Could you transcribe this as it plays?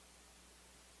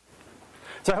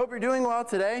So I hope you're doing well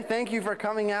today. Thank you for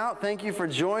coming out. Thank you for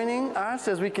joining us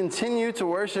as we continue to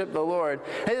worship the Lord.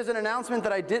 Hey, there's an announcement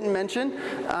that I didn't mention,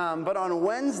 but on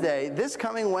Wednesday, this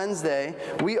coming Wednesday,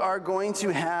 we are going to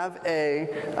have a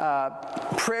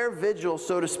prayer vigil,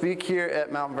 so to speak, here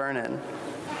at Mount Vernon.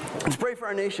 Let's pray for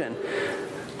our nation.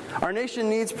 Our nation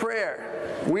needs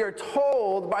prayer. We are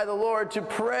told by the Lord to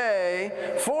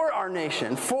pray for our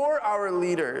nation, for our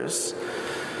leaders.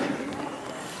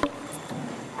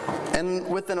 And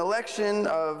with an election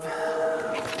of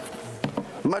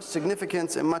much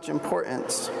significance and much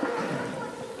importance,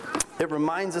 it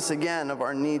reminds us again of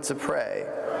our need to pray.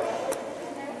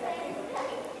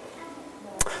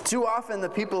 Too often the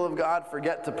people of God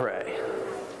forget to pray.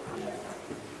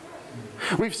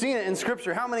 We've seen it in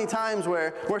Scripture how many times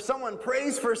where someone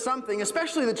prays for something,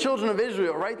 especially the children of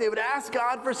Israel, right? They would ask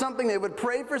God for something, they would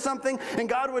pray for something, and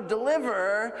God would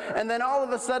deliver, and then all of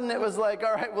a sudden it was like,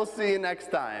 all right, we'll see you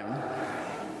next time.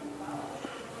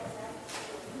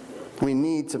 We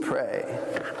need to pray.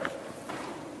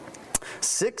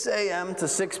 6 a.m. to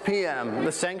 6 p.m.,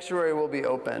 the sanctuary will be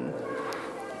open.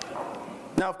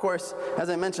 Now, of course, as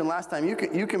I mentioned last time, you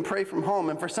can pray from home,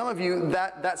 and for some of you,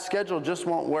 that schedule just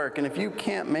won't work. And if you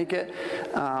can't make it,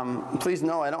 please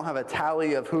know I don't have a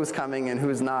tally of who's coming and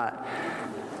who's not.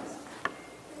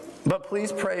 But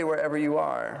please pray wherever you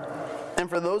are. And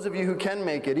for those of you who can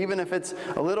make it, even if it's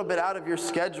a little bit out of your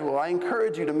schedule, I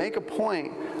encourage you to make a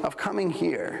point of coming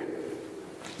here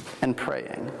and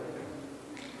praying.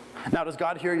 Now, does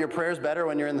God hear your prayers better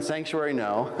when you're in the sanctuary?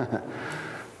 No.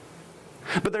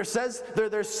 But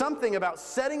there's something about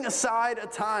setting aside a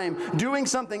time, doing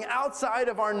something outside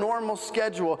of our normal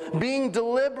schedule, being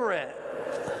deliberate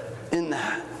in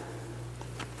that.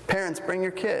 Parents, bring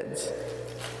your kids.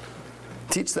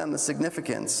 Teach them the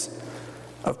significance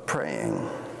of praying.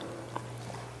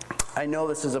 I know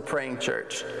this is a praying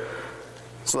church,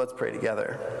 so let's pray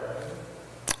together.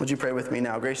 Would you pray with me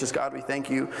now? Gracious God, we thank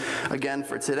you again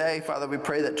for today. Father, we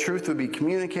pray that truth would be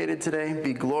communicated today,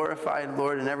 be glorified,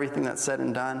 Lord, in everything that's said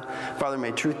and done. Father,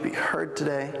 may truth be heard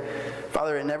today.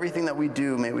 Father, in everything that we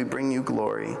do, may we bring you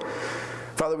glory.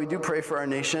 Father, we do pray for our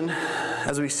nation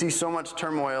as we see so much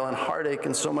turmoil and heartache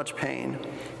and so much pain.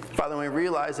 Father, we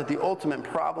realize that the ultimate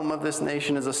problem of this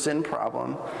nation is a sin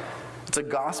problem. It's a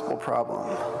gospel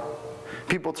problem.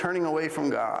 People turning away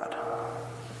from God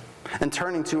and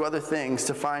turning to other things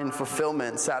to find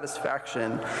fulfillment,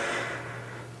 satisfaction,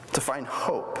 to find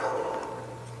hope.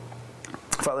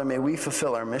 Father, may we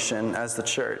fulfill our mission as the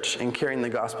church in carrying the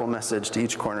gospel message to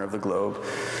each corner of the globe.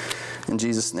 In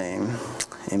Jesus' name,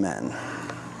 amen.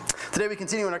 Today we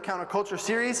continue in our counterculture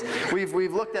series. We've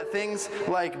looked at things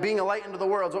like being a light into the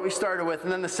world, what we started with,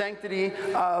 and then the sanctity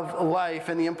of life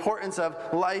and the importance of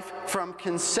life from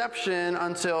conception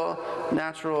until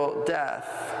natural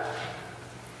death.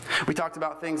 We talked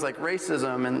about things like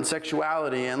racism and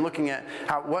sexuality and looking at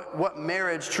what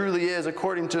marriage truly is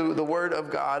according to the Word of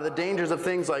God, the dangers of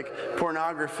things like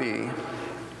pornography.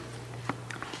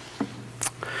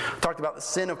 We talked about the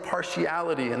sin of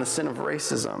partiality and the sin of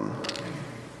racism.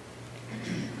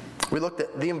 We looked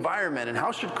at the environment and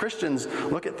how should Christians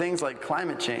look at things like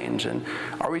climate change and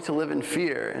are we to live in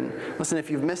fear? And listen,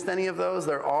 if you've missed any of those,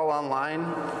 they're all online,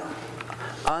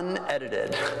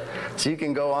 unedited. So you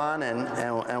can go on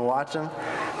and watch them,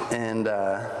 and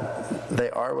they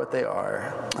are what they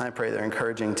are. I pray they're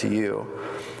encouraging to you.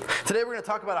 Today we're going to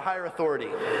talk about a higher authority.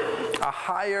 A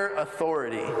higher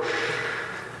authority.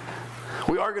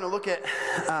 We are going to look at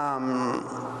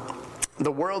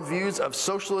the worldviews of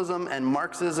socialism and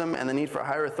Marxism and the need for a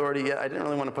higher authority. Yet I didn't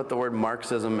really want to put the word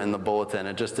Marxism in the bulletin.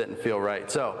 It just didn't feel right.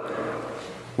 So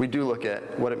we do look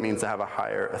at what it means to have a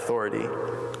higher authority.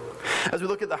 As we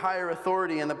look at the higher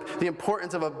authority and the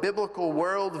importance of a biblical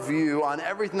worldview on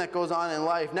everything that goes on in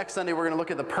life, next Sunday we're going to look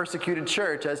at the persecuted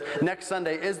church, as next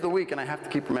Sunday is the week, and I have to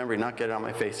keep remembering, not get it on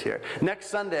my face here. Next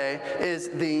Sunday is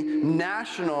the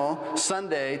national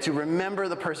Sunday to remember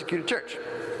the persecuted church.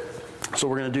 So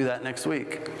we're going to do that next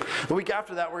week. The week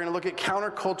after that, we're going to look at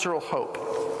countercultural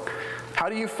hope. How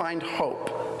do you find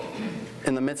hope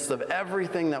in the midst of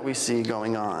everything that we see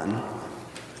going on?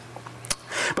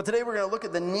 But today we're going to look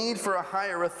at the need for a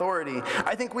higher authority.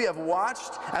 I think we have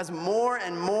watched as more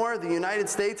and more the United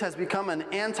States has become an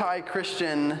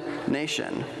anti-Christian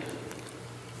nation.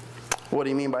 What do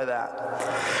you mean by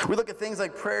that? We look at things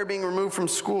like prayer being removed from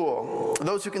school.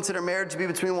 Those who consider marriage to be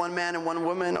between one man and one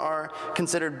woman are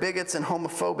considered bigots and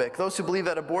homophobic. Those who believe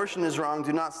that abortion is wrong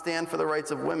do not stand for the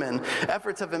rights of women.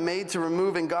 Efforts have been made to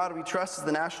remove "In God We Trust" as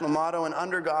the national motto and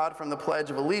 "Under God" from the Pledge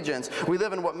of Allegiance. We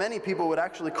live in what many people would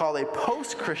actually call a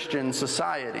post-Christian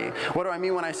society. What do I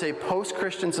mean when I say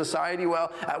post-Christian society?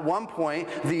 Well, at one point,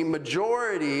 the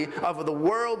majority of the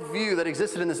worldview that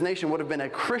existed in this nation would have been a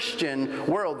Christian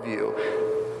worldview.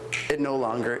 It no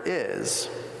longer is.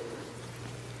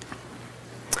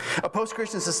 A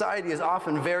post-Christian society is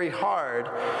often very hard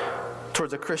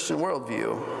towards a Christian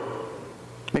worldview.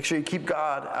 Make sure you keep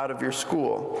God out of your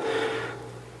school,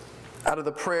 out of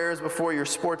the prayers before your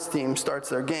sports team starts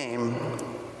their game.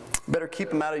 Better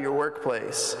keep him out of your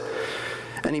workplace.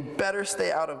 And he better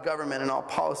stay out of government and all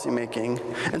policy making.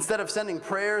 Instead of sending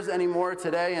prayers anymore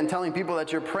today and telling people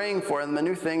that you're praying for them, the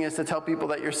new thing is to tell people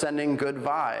that you're sending good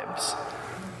vibes.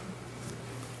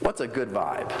 What's a good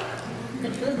vibe?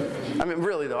 I mean,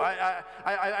 really though,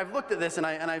 I've looked at this and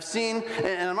I've seen,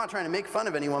 and I'm not trying to make fun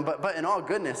of anyone, but in all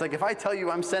goodness, like if I tell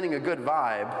you I'm sending a good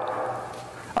vibe,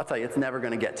 I'll tell you it's never going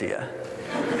to get to you.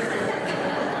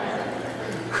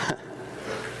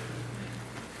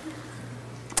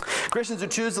 Christians who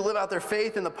choose to live out their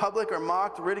faith in the public are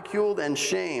mocked, ridiculed, and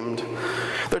shamed.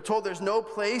 They're told there's no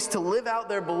place to live out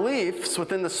their beliefs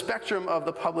within the spectrum of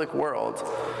the public world.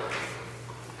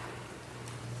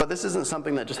 But this isn't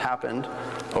something that just happened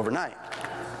overnight.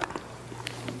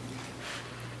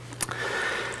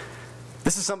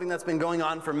 This is something that's been going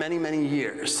on for many, many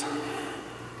years.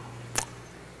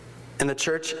 And the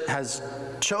church has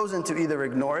chosen to either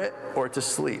ignore it or to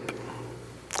sleep.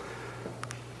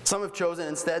 Some have chosen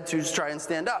instead to try and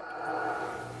stand up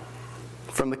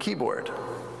from the keyboard.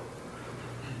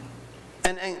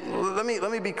 And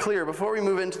let me be clear, before we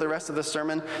move into the rest of the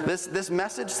sermon, this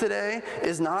message today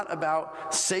is not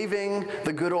about saving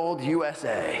the good old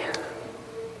USA.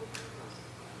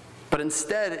 But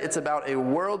instead, it's about a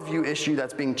worldview issue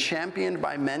that's being championed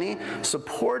by many,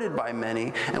 supported by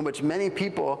many, and which many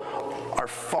people are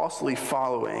falsely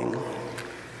following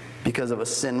because of a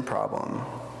sin problem.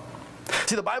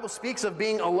 See, the Bible speaks of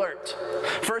being alert.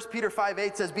 1 Peter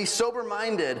 5:8 says, "Be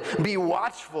sober-minded, be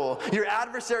watchful. Your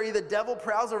adversary, the devil,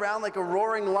 prowls around like a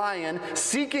roaring lion,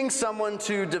 seeking someone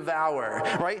to devour."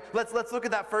 Right? Let's look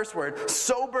at that first word,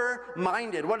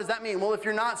 sober-minded. What does that mean? Well, if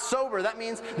you're not sober, that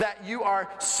means that you are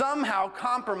somehow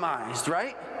compromised,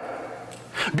 right?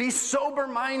 Be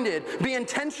sober-minded, be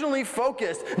intentionally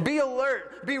focused, be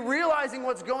alert, be realizing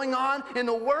what's going on in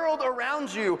the world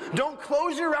around you. Don't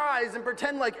close your eyes and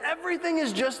pretend like everything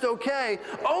is just okay.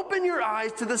 Open your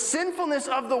eyes to the sinfulness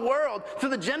of the world, to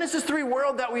the Genesis 3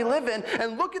 world that we live in,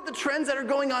 and look at the trends that are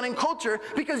going on in culture,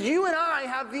 because you and I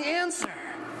have the answer.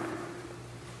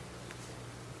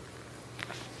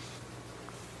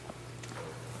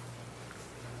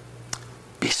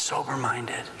 Be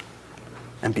sober-minded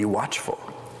and be watchful.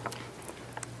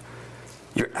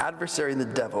 Your adversary, the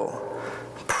devil,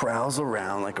 prowls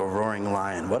around like a roaring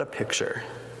lion. What a picture.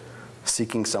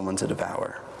 Seeking someone to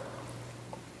devour.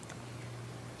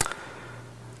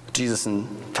 Jesus, in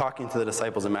talking to the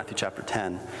disciples in Matthew chapter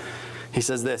 10, he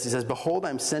says this. He says, "Behold,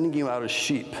 I'm sending you out as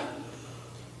sheep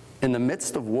in the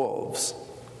midst of wolves.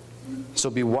 So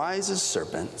be wise as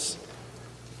serpents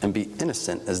and be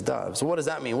innocent as doves." So what does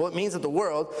that mean? Well, it means that the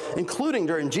world, including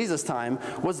during Jesus' time,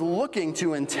 was looking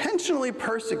to intentionally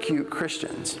persecute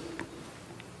Christians.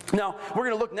 Now, we're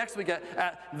going to look next week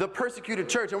at the persecuted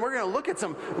church, and we're going to look at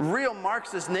some real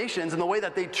Marxist nations and the way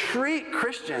that they treat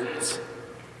Christians.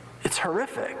 It's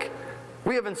horrific.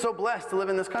 We have been so blessed to live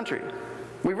in this country.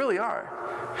 We really are.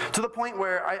 To the point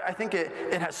where I think it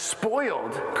has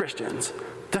spoiled Christians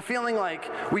to feeling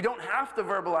like we don't have to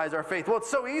verbalize our faith. Well, it's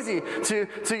so easy to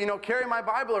carry my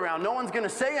Bible around. No one's going to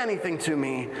say anything to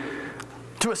me.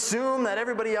 To assume that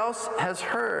everybody else has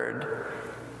heard,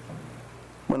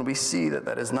 when we see that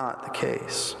that is not the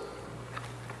case.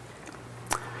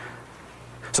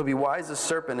 So be wise as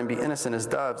serpent and be innocent as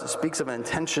doves. It speaks of an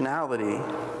intentionality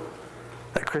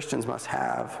that Christians must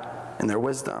have in their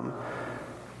wisdom.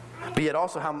 But yet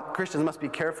also how Christians must be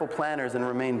careful planners and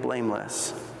remain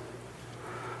blameless.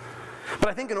 But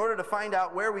I think in order to find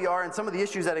out where we are and some of the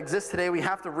issues that exist today, we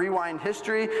have to rewind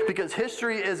history, because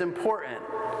history is important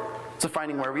to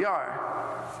finding where we are.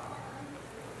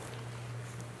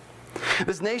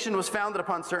 This nation was founded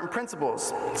upon certain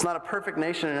principles. It's not a perfect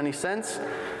nation in any sense.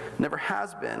 Never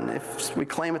has been. If we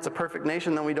claim it's a perfect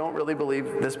nation, then we don't really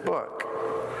believe this book.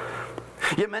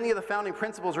 Yet many of the founding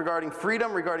principles regarding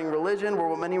freedom, regarding religion, were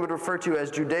what many would refer to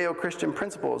as Judeo-Christian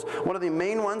principles. One of the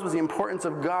main ones was the importance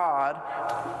of God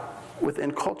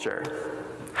within culture.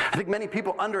 I think many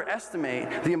people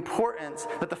underestimate the importance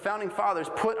that the Founding Fathers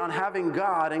put on having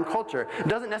God in culture. It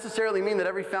doesn't necessarily mean that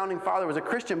every Founding Father was a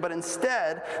Christian, but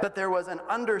instead that there was an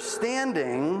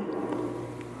understanding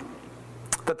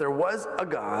that there was a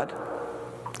God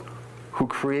who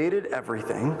created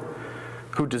everything,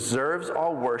 who deserves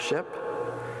all worship,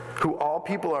 who all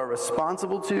people are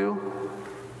responsible to,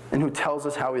 and who tells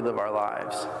us how we live our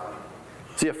lives.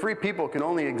 See, a free people can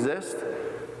only exist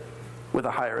with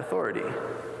a higher authority.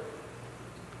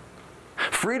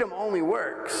 Freedom only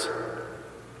works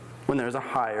when there's a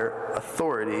higher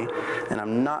authority, and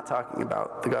I'm not talking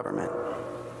about the government.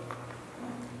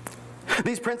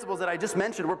 These principles that I just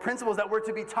mentioned were principles that were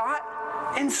to be taught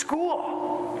in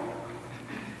school.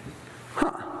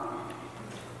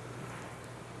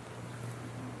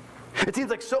 It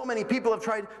seems like so many people have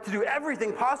tried to do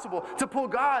everything possible to pull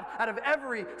God out of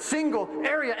every single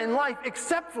area in life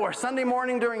except for Sunday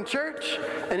morning during church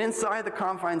and inside the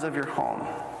confines of your home.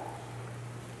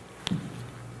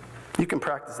 You can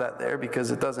practice that there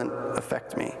because it doesn't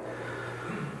affect me.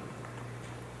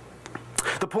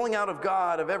 The pulling out of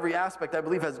God of every aspect, I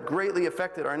believe, has greatly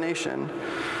affected our nation.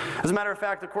 As a matter of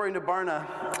fact, according to Barna,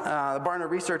 the Barna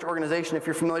Research Organization, if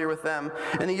you're familiar with them,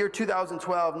 in the year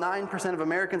 2012, 9% of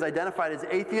Americans identified as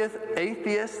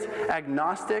atheist,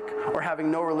 agnostic, or having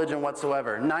no religion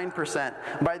whatsoever. 9%.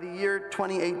 By the year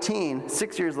 2018,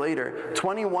 6 years later,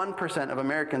 21% of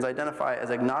Americans identify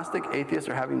as agnostic, atheist,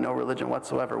 or having no religion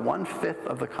whatsoever. 1/5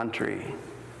 of the country.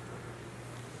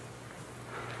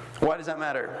 Why does that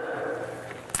matter?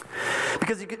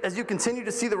 Because as you continue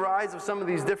to see the rise of some of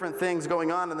these different things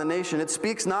going on in the nation, it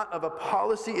speaks not of a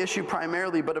policy issue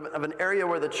primarily, but of an area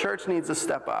where the church needs to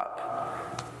step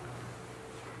up.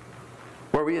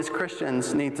 Where we as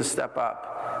Christians need to step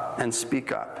up and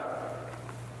speak up.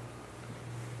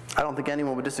 I don't think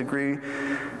anyone would disagree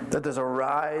that there's a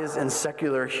rise in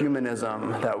secular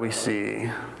humanism that we see.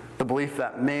 The belief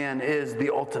that man is the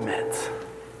ultimate.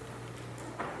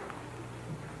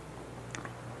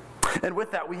 And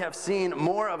with that, we have seen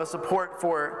more of a support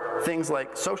for things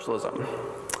like socialism.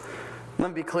 Let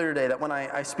me be clear today that when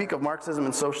I speak of Marxism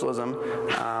and socialism,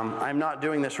 I'm not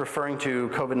doing this referring to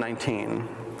COVID-19.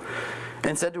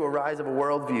 Instead, to a rise of a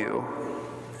worldview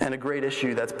and a great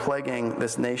issue that's plaguing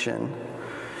this nation.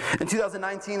 In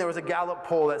 2019, there was a Gallup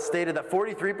poll that stated that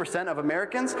 43% of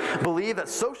Americans believe that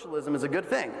socialism is a good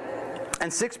thing.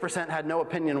 And 6% had no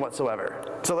opinion whatsoever.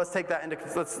 So let's take that into,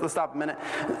 let's stop a minute.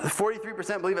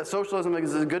 43% believe that socialism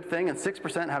is a good thing, and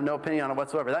 6% have no opinion on it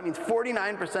whatsoever. That means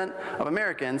 49% of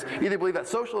Americans either believe that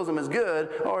socialism is good,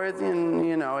 or it's,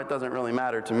 it doesn't really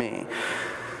matter to me.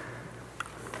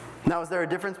 Now, is there a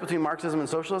difference between Marxism and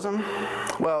socialism?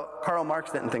 Well, Karl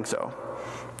Marx didn't think so.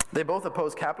 They both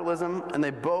opposed capitalism, and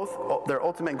their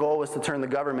ultimate goal was to turn the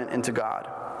government into God.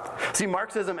 See,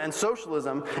 Marxism and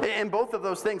socialism, in both of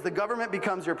those things, the government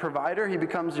becomes your provider, he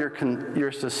becomes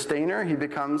your sustainer, he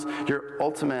becomes your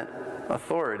ultimate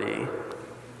authority.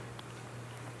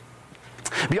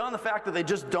 Beyond the fact that they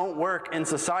just don't work in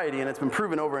society, and it's been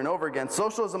proven over and over again,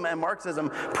 socialism and Marxism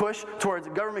push towards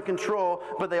government control,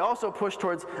 but they also push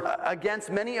towards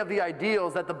against many of the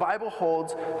ideals that the Bible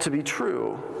holds to be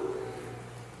true.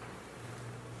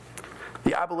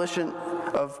 The abolition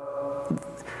of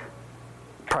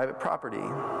private property,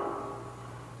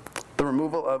 the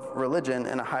removal of religion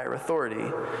and a higher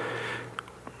authority.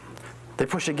 They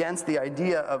push against the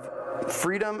idea of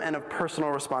freedom and of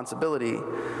personal responsibility,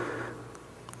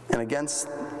 and against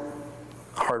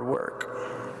hard work.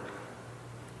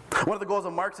 One of the goals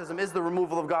of Marxism is the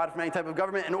removal of God from any type of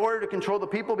government in order to control the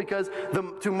people, because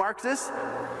to Marxists,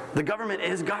 the government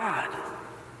is God.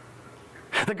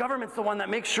 The government's the one that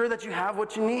makes sure that you have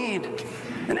what you need,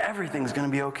 and everything's going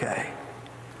to be okay.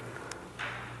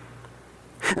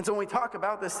 And so when we talk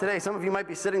about this today, some of you might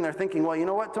be sitting there thinking, well, you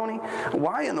know what, Tony?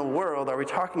 Why in the world are we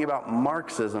talking about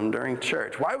Marxism during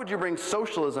church? Why would you bring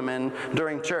socialism in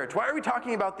during church? Why are we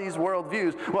talking about these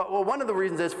worldviews? Well, one of the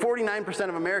reasons is 49%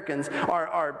 of Americans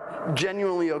are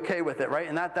genuinely okay with it, right?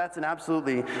 And that's an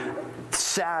absolutely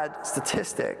sad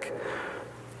statistic.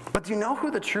 But do you know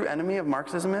who the true enemy of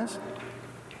Marxism is?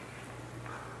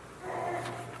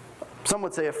 Some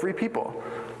would say a free people.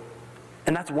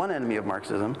 And that's one enemy of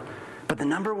Marxism. But the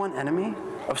number one enemy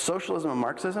of socialism and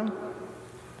Marxism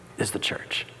is the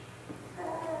church.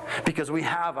 Because we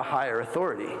have a higher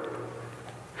authority.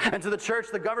 And to the church,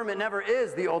 the government never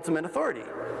is the ultimate authority.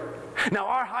 Now,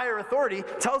 our higher authority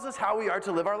tells us how we are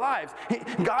to live our lives.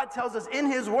 God tells us in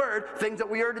His Word things that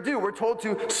we are to do. We're told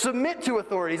to submit to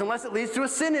authorities unless it leads to a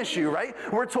sin issue, right?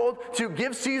 We're told to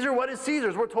give Caesar what is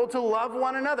Caesar's. We're told to love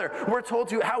one another. We're told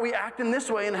to how we act in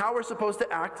this way and how we're supposed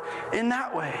to act in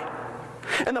that way.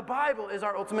 And the Bible is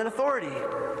our ultimate authority.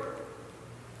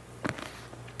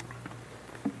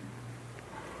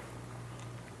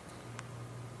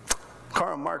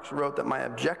 Karl Marx wrote that my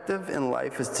objective in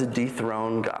life is to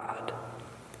dethrone God.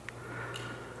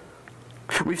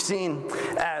 We've seen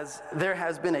as there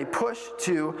has been a push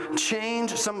to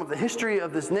change some of the history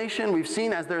of this nation. We've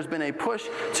seen as there's been a push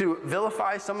to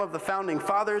vilify some of the founding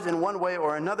fathers in one way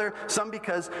or another, some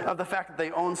because of the fact that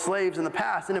they owned slaves in the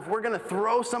past. And if we're going to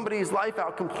throw somebody's life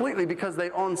out completely because they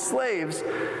own slaves,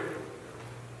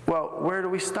 well, where do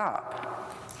we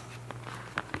stop?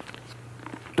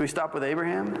 Do we stop with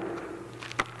Abraham?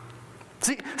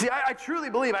 See, I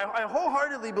truly believe, I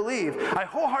wholeheartedly believe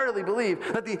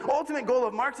that the ultimate goal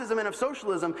of Marxism and of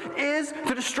socialism is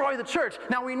to destroy the church.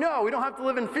 Now we know, we don't have to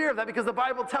live in fear of that because the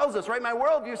Bible tells us, right? My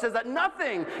worldview says that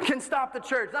nothing can stop the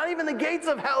church, not even the gates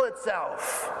of hell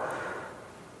itself.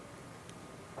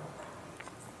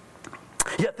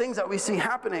 Yet things that we see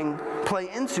happening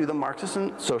play into the Marxist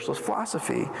and socialist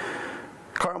philosophy.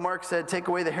 Karl Marx said, take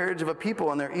away the heritage of a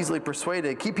people and they're easily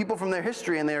persuaded. Keep people from their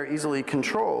history and they are easily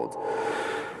controlled.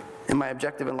 And my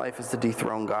objective in life is to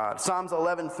dethrone God. Psalms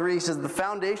 11:3 says, the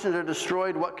foundations are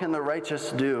destroyed, what can the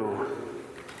righteous do?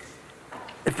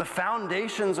 If the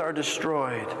foundations are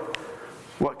destroyed,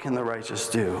 what can the righteous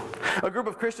do? A group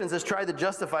of Christians has tried to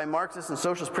justify Marxist and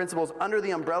socialist principles under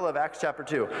the umbrella of Acts chapter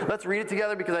 2. Let's read it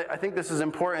together because I think this is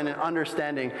important in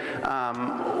understanding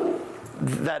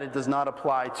that it does not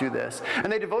apply to this.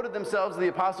 And they devoted themselves to the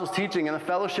apostles' teaching and the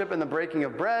fellowship and the breaking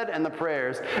of bread and the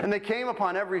prayers. And they came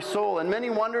upon every soul, and many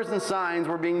wonders and signs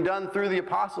were being done through the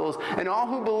apostles, and all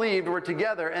who believed were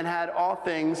together and had all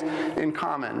things in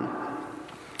common.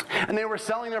 And they were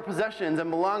selling their possessions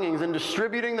and belongings and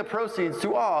distributing the proceeds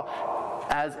to all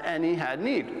as any had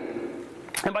need.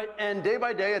 And day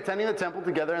by day, attending the temple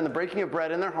together and the breaking of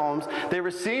bread in their homes, they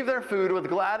received their food with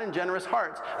glad and generous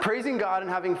hearts, praising God and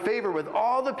having favor with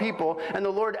all the people. And the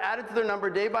Lord added to their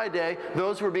number day by day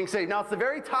those who were being saved. Now, it's the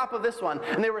very top of this one.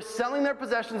 And they were selling their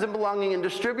possessions and belonging and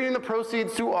distributing the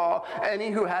proceeds to all, any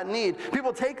who had need.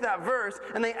 People take that verse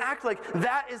and they act like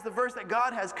that is the verse that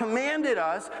God has commanded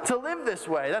us to live this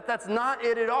way. That's not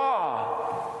it at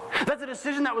all. That's a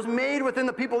decision that was made within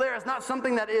the people there. It's not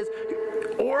something that is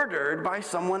ordered by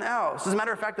someone else. As a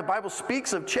matter of fact, the Bible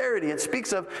speaks of charity. It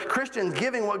speaks of Christians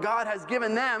giving what God has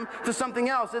given them to something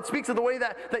else. It speaks of the way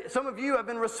that some of you have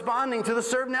been responding to the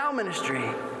Serve Now ministry.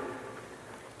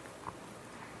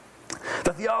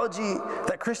 The theology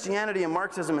that Christianity and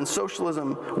Marxism and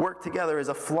socialism work together is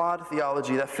a flawed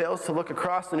theology that fails to look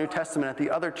across the New Testament at the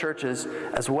other churches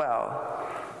as well.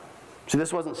 See,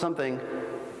 this wasn't something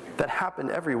that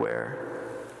happened everywhere.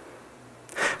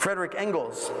 Frederick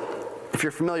Engels, if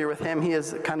you're familiar with him, he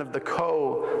is kind of the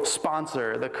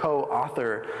co-sponsor, the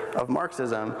co-author of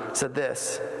Marxism, said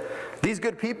this: these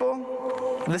good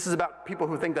people, this is about people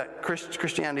who think that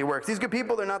Christianity works. These good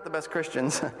people, they're not the best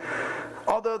Christians,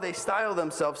 although they style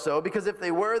themselves so, because if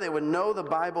they were, they would know the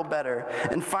Bible better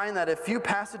and find that a few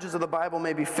passages of the Bible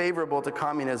may be favorable to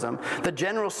communism. The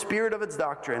general spirit of its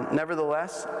doctrine,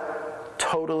 nevertheless,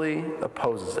 totally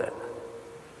opposes it.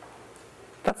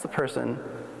 That's the person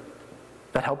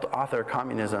that helped author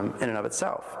communism in and of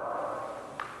itself.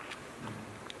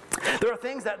 There are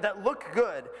things that look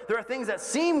good. There are things that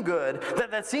seem good,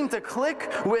 that seem to click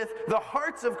with the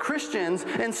hearts of Christians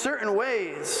in certain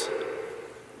ways.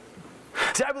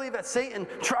 See, I believe that Satan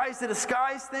tries to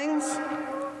disguise things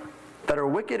that are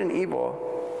wicked and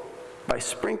evil by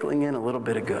sprinkling in a little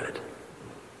bit of good.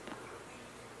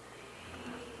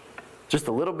 Just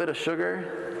a little bit of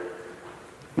sugar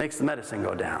makes the medicine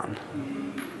go down.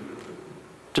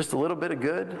 Just a little bit of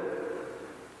good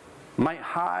might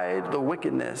hide the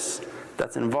wickedness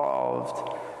that's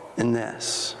involved in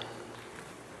this.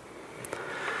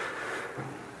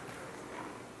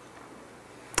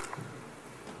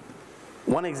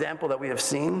 One example that we have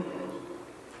seen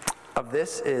of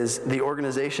this is the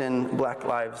organization Black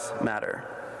Lives Matter.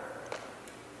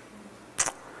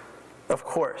 Of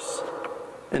course,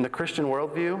 in the Christian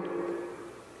worldview,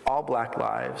 all black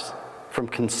lives, from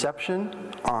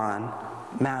conception on,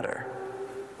 matter.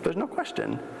 There's no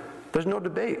question. There's no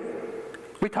debate.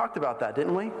 We talked about that,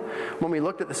 didn't we? When we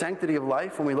looked at the sanctity of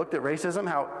life, when we looked at racism,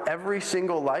 how every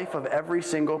single life of every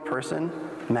single person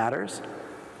matters.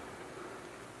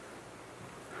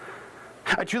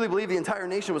 I truly believe the entire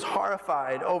nation was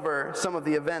horrified over some of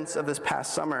the events of this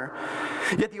past summer.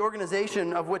 Yet the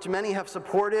organization of which many have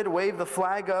supported, waved the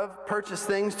flag of, purchased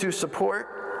things to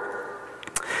support,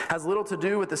 has little to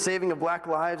do with the saving of black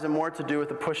lives and more to do with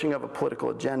the pushing of a political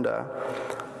agenda.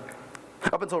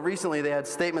 Up until recently, they had a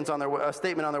statement on their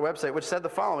website which said the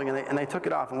following, and they took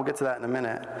it off, and we'll get to that in a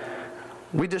minute.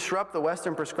 We disrupt the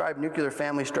Western prescribed nuclear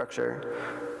family structure.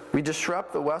 We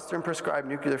disrupt the Western prescribed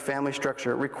nuclear family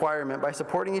structure requirement by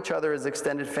supporting each other as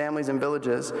extended families and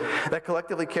villages that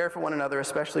collectively care for one another,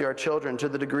 especially our children, to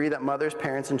the degree that mothers,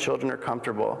 parents, and children are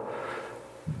comfortable.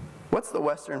 What's the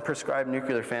Western prescribed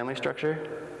nuclear family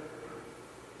structure?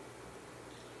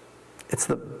 It's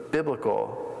the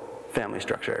biblical family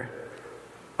structure.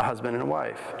 A husband and a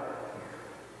wife.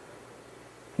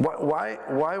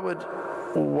 Why would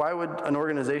an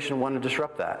organization want to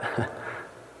disrupt that?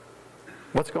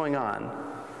 What's going on?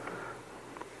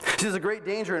 See, there's a great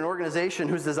danger in an organization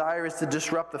whose desire is to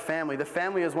disrupt the family. The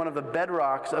family is one of the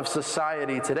bedrocks of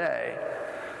society today.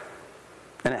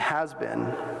 And it has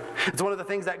been. It's one of the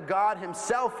things that God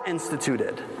himself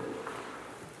instituted.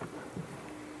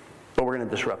 But we're going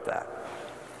to disrupt that.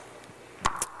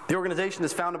 The organization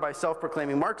is founded by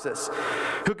self-proclaiming Marxists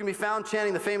who can be found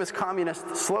chanting the famous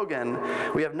communist slogan,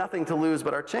 "We have nothing to lose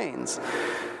but our chains."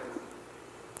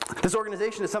 This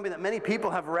organization is something that many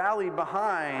people have rallied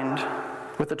behind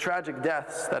with the tragic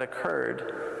deaths that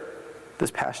occurred this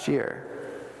past year,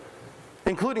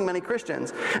 including many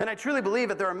Christians. And I truly believe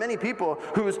that there are many people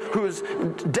whose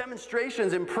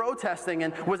demonstrations and protesting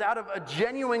and was out of a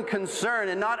genuine concern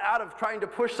and not out of trying to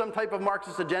push some type of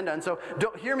Marxist agenda. And so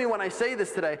don't hear me when I say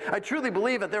this today. I truly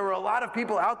believe that there were a lot of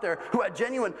people out there who had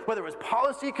genuine, whether it was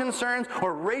policy concerns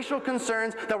or racial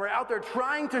concerns, that were out there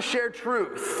trying to share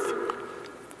truth.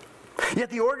 Yet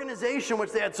the organization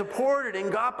which they had supported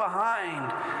and got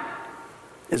behind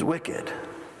is wicked.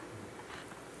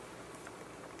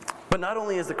 But not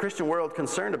only is the Christian world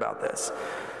concerned about this,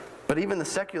 but even the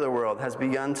secular world has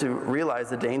begun to realize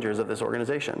the dangers of this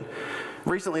organization.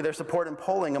 Recently, their support in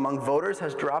polling among voters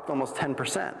has dropped almost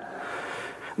 10%.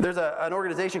 There's an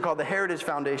organization called the Heritage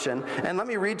Foundation, and let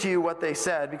me read to you what they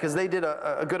said, because they did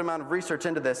a good amount of research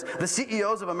into this. The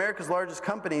CEOs of America's largest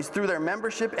companies, through their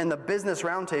membership in the Business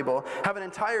Roundtable, have an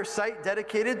entire site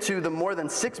dedicated to the more than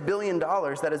 $6 billion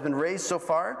that has been raised so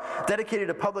far, dedicated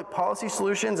to public policy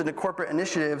solutions and to corporate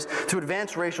initiatives to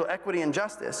advance racial equity and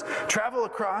justice. Travel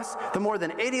across the more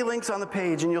than 80 links on the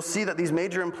page, and you'll see that these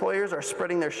major employers are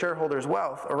spreading their shareholders'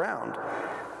 wealth around.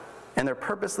 And they're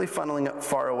purposely funneling it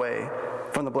far away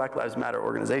from the Black Lives Matter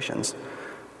organizations.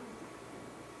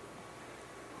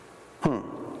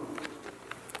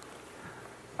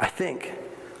 I think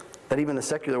that even the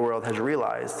secular world has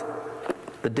realized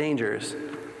the dangers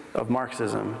of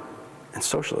Marxism and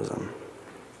socialism.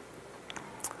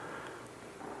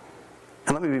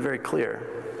 And let me be very clear.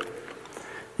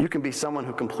 You can be someone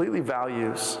who completely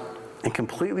values and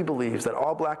completely believes that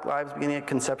all black lives beginning at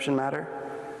conception matter,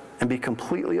 and be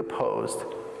completely opposed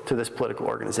to this political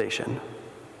organization.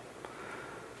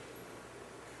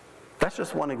 That's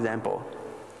just one example.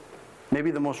 Maybe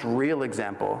the most real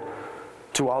example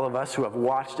to all of us who have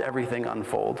watched everything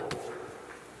unfold.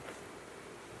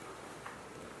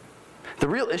 The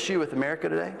real issue with America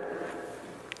today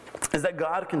is that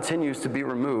God continues to be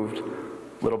removed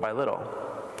little by little.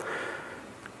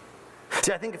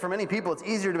 See, I think for many people it's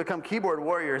easier to become keyboard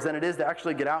warriors than it is to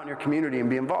actually get out in your community and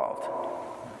be involved.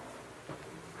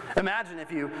 Imagine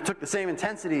if you took the same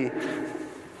intensity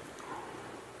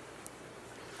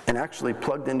and actually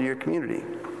plugged into your community.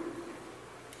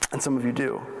 And some of you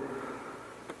do.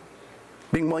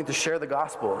 Being willing to share the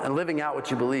gospel and living out what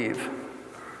you believe.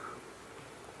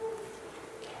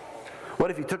 What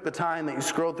if you took the time that you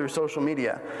scrolled through social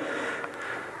media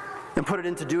and put it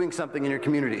into doing something in your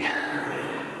community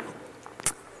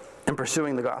and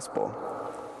pursuing the gospel?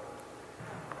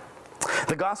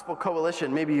 The Gospel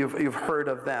Coalition, maybe you've heard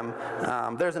of them.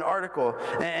 There's an article,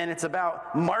 and it's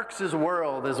about Marx's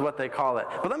world, is what they call it.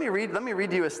 But let me read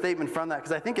to you a statement from that,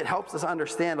 because I think it helps us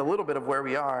understand a little bit of where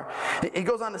we are. It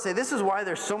goes on to say, this is why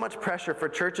there's so much pressure for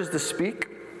churches to speak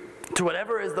to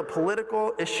whatever is the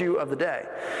political issue of the day.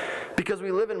 Because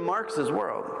we live in Marx's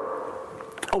world.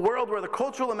 A world where the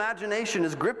cultural imagination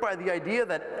is gripped by the idea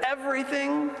that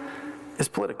everything is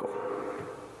political.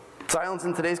 Silence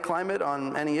in today's climate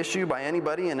on any issue by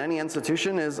anybody in any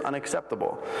institution is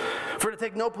unacceptable. For to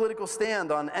take no political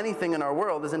stand on anything in our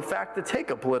world is in fact to take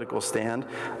a political stand,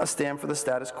 a stand for the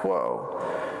status quo.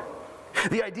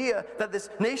 The idea that this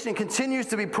nation continues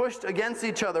to be pushed against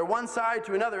each other, one side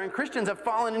to another, and Christians have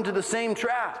fallen into the same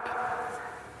trap.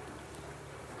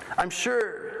 I'm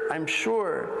sure I'm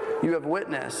sure you have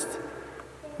witnessed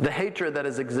the hatred that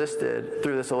has existed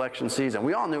through this election season.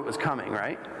 We all knew it was coming,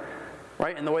 right?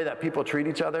 Right? In the way that people treat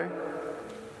each other.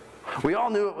 We all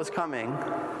knew it was coming.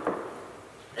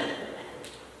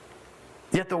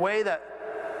 Yet the way that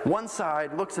one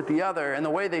side looks at the other, and the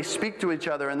way they speak to each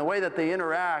other, and the way that they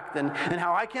interact, and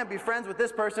how I can't be friends with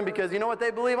this person because you know what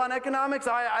they believe on economics?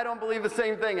 I don't believe the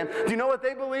same thing. And do you know what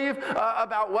they believe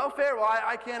about welfare? Well,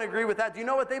 I can't agree with that. Do you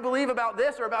know what they believe about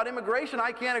this or about immigration?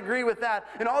 I can't agree with that.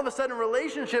 And all of a sudden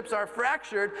relationships are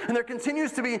fractured, and there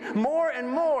continues to be more and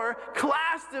more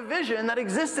class division that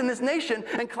exists in this nation.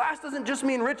 And class doesn't just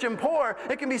mean rich and poor.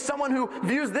 It can be someone who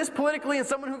views this politically and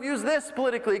someone who views this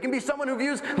politically. It can be someone who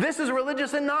views this as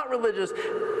religious and not religious,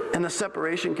 and the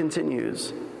separation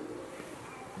continues.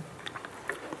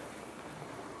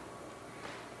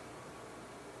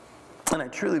 And I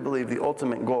truly believe the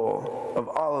ultimate goal of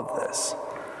all of this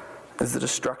is the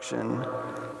destruction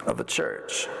of the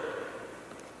church.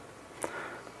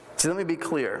 See, let me be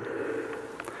clear.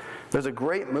 There's a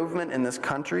great movement in this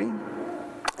country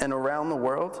and around the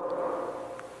world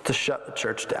to shut the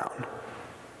church down.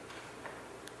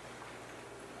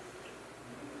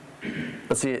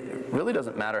 But see, it really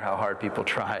doesn't matter how hard people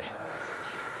try.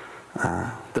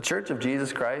 The Church of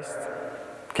Jesus Christ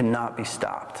cannot be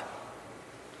stopped.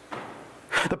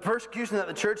 The persecution that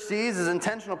the church sees is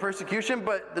intentional persecution,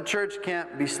 but the church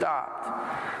can't be stopped.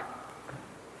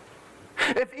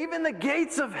 If even the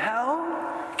gates of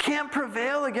hell can't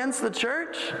prevail against the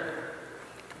church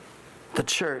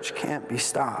can't be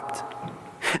stopped.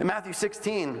 In Matthew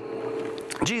 16,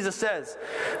 Jesus says,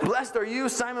 "Blessed are you,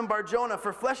 Simon Bar-Jonah,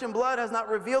 for flesh and blood has not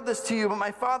revealed this to you, but my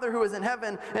Father who is in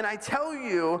heaven. And I tell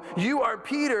you, you are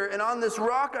Peter, and on this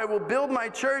rock I will build my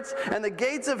church, and the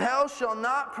gates of hell shall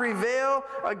not prevail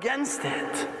against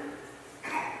it."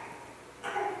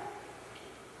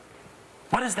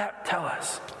 What does that tell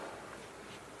us?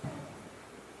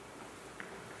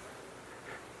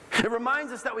 It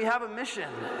reminds us that we have a mission.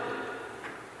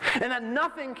 And that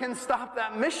nothing can stop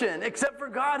that mission except for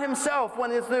God himself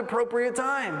when it's the appropriate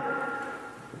time.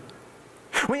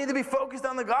 We need to be focused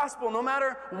on the gospel no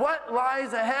matter what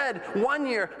lies ahead 1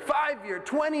 year, 5 years,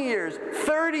 20 years,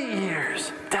 30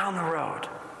 years down the road.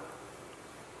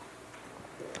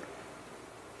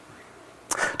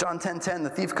 John 10:10, the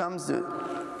thief comes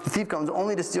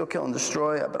only to steal, kill, and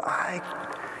destroy, but I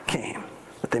came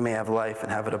that they may have life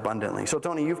and have it abundantly. So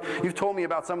Tony, you've told me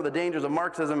about some of the dangers of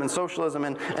Marxism and socialism,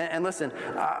 and listen,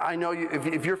 I know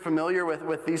if you're familiar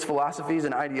with these philosophies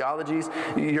and ideologies,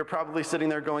 you're probably sitting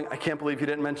there going, I can't believe you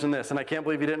didn't mention this, and I can't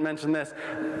believe you didn't mention this.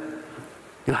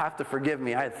 You'll have to forgive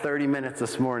me. I had 30 minutes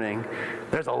this morning.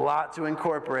 There's a lot to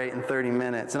incorporate in 30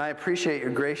 minutes, and I appreciate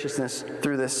your graciousness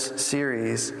through this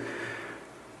series.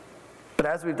 But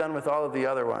as we've done with all of the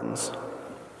other ones,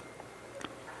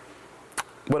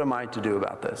 what am I to do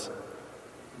about this?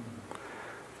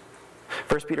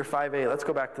 1 Peter 5:8, let's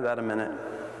go back to that a minute.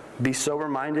 Be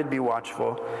sober-minded, be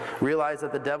watchful. Realize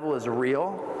that the devil is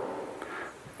real,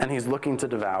 and he's looking to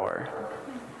devour.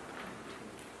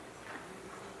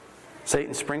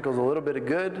 Satan sprinkles a little bit of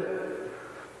good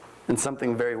and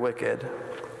something very wicked.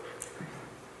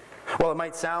 While it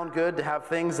might sound good to have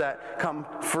things that come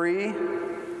free,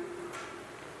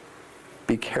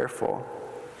 be careful.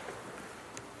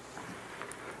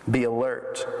 Be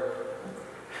alert.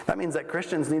 That means that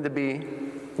Christians need to be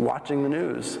watching the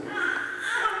news,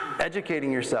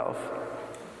 educating yourself,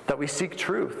 that we seek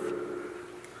truth.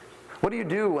 What do you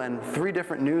do when 3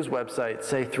 different news websites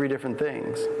say 3 different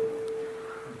things?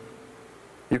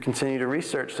 You continue to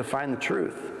research to find the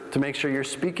truth, to make sure you're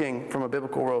speaking from a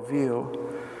biblical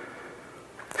worldview.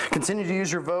 Continue to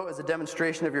use your vote as a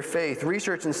demonstration of your faith.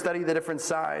 Research and study the different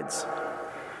sides.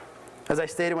 As I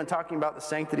stated when talking about the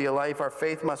sanctity of life, our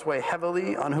faith must weigh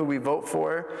heavily on who we vote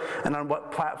for and on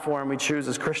what platform we choose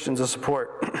as Christians to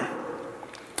support.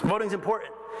 Voting is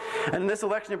important, and in this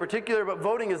election in particular, but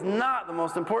voting is not the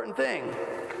most important thing.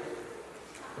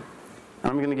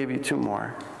 I'm going to give you 2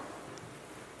 more.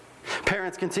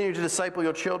 Parents, continue to disciple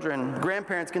your children.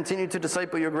 Grandparents, continue to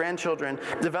disciple your grandchildren,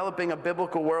 developing a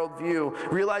biblical worldview,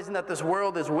 realizing that this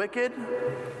world is wicked,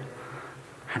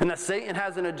 and that Satan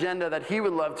has an agenda that he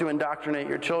would love to indoctrinate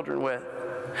your children with.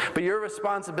 But your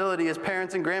responsibility as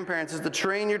parents and grandparents is to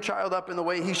train your child up in the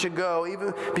way he should go,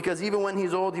 because even when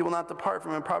he's old, he will not depart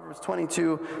from him. Proverbs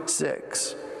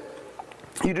 22:6.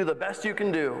 You do the best you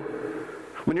can do.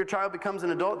 When your child becomes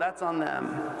an adult, that's on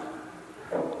them.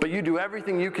 But you do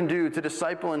everything you can do to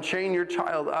disciple and train your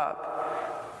child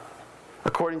up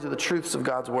according to the truths of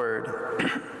God's word.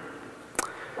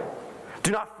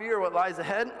 Do not fear what lies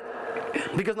ahead.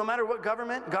 Because no matter what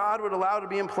government God would allow to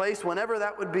be in place, whenever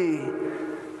that would be,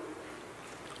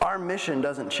 our mission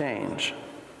doesn't change.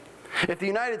 If the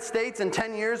United States in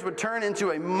 10 years would turn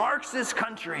into a Marxist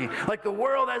country like the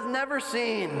world has never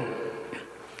seen,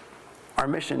 our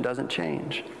mission doesn't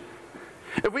change.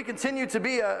 If we continue to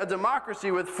be a democracy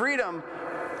with freedom,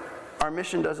 our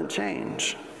mission doesn't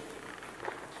change.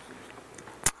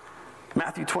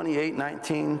 Matthew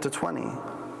 28:19-20.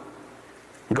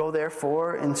 Go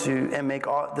therefore and make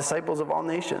disciples of all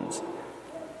nations,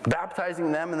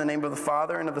 baptizing them in the name of the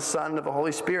Father and of the Son and of the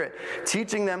Holy Spirit,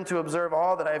 teaching them to observe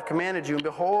all that I have commanded you. And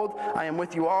behold, I am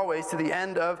with you always to the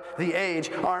end of the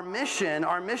age. Our mission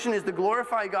is to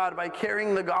glorify God by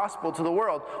carrying the gospel to the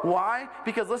world. Why?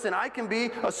 Because listen, I can be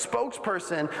a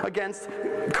spokesperson against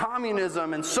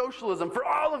communism and socialism for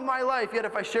all of my life, yet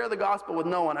if I share the gospel with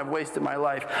no one, I've wasted my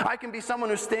life. I can be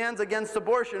someone who stands against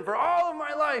abortion for all of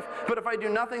my life, but if I do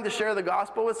nothing to share the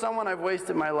gospel with someone, I've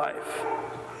wasted my life.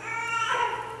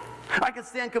 I can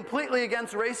stand completely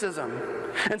against racism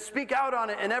and speak out on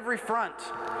it in every front.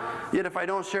 Yet if I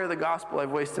don't share the gospel,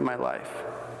 I've wasted my life.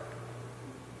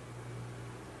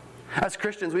 As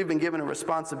Christians, we've been given a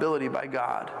responsibility by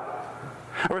God.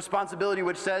 A responsibility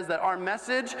which says that our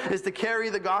message is to carry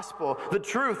the gospel, the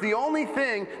truth, the only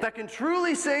thing that can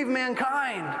truly save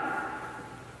mankind.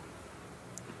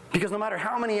 Because no matter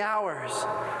how many hours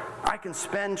I can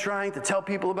spend trying to tell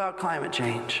people about climate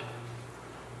change,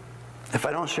 if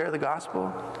I don't share the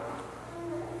gospel,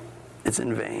 it's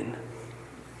in vain.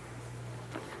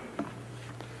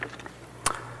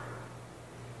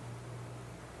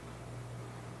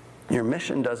 Your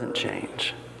mission doesn't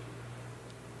change,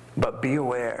 but be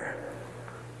aware.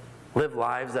 Live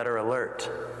lives that are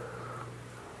alert.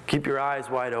 Keep your eyes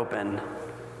wide open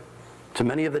to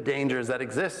many of the dangers that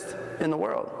exist in the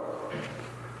world.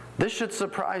 This should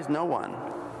surprise no one.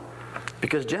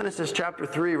 Because Genesis chapter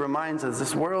 3 reminds us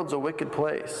this world's a wicked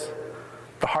place.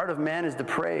 The heart of man is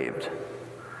depraved.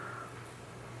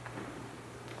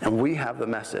 And we have the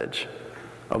message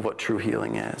of what true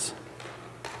healing is.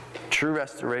 True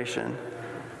restoration.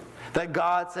 That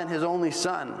God sent his only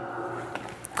Son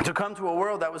to come to a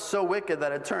world that was so wicked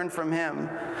that it turned from him.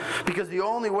 Because the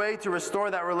only way to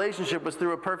restore that relationship was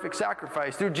through a perfect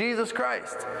sacrifice, through Jesus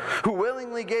Christ, who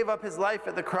willingly gave up his life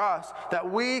at the cross that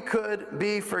we could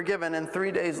be forgiven. And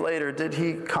 3 days later, did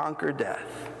he conquer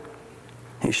death?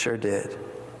 He sure did.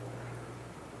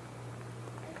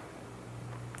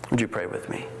 Would you pray with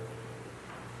me?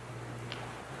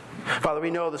 Father, we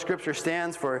know the Scripture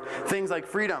stands for things like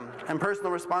freedom and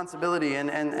personal responsibility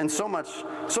and so much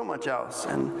else.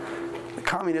 And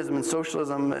communism and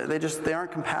socialism, they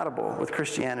aren't compatible with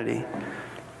Christianity.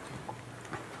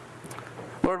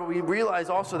 Lord, but we realize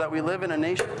also that we live in a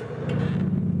nation.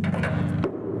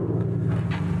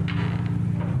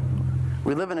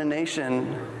 We live in a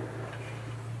nation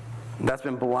that's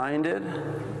been blinded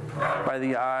by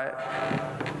the eye,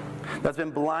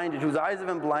 whose eyes have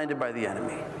been blinded by the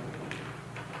enemy.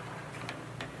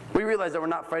 We realize that we're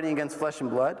not fighting against flesh and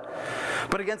blood,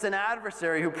 but against an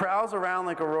adversary who prowls around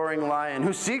like a roaring lion,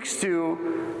 who seeks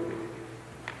to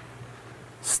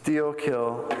steal,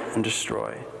 kill, and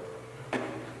destroy.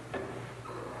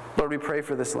 Lord, we pray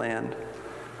for this land,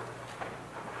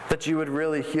 that you would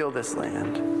really heal this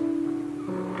land.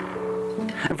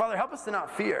 And Father, help us to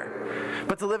not fear,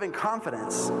 but to live in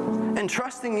confidence and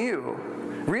trusting you,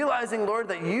 realizing, Lord,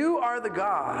 that you are the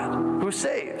God who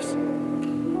saves.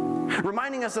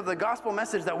 Reminding us of the gospel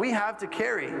message that we have to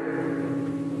carry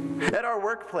at our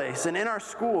workplace and in our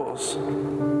schools.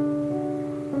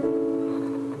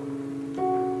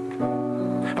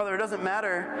 Father, it doesn't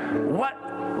matter what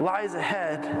lies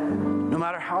ahead, no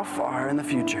matter how far in the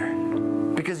future,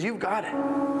 because you've got it.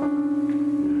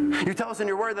 You tell us in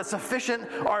your word that sufficient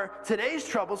are today's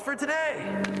troubles for today.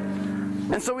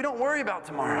 And so we don't worry about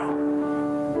tomorrow.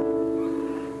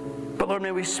 But Lord,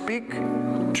 may we speak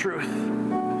truth.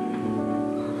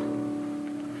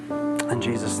 In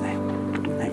Jesus' name.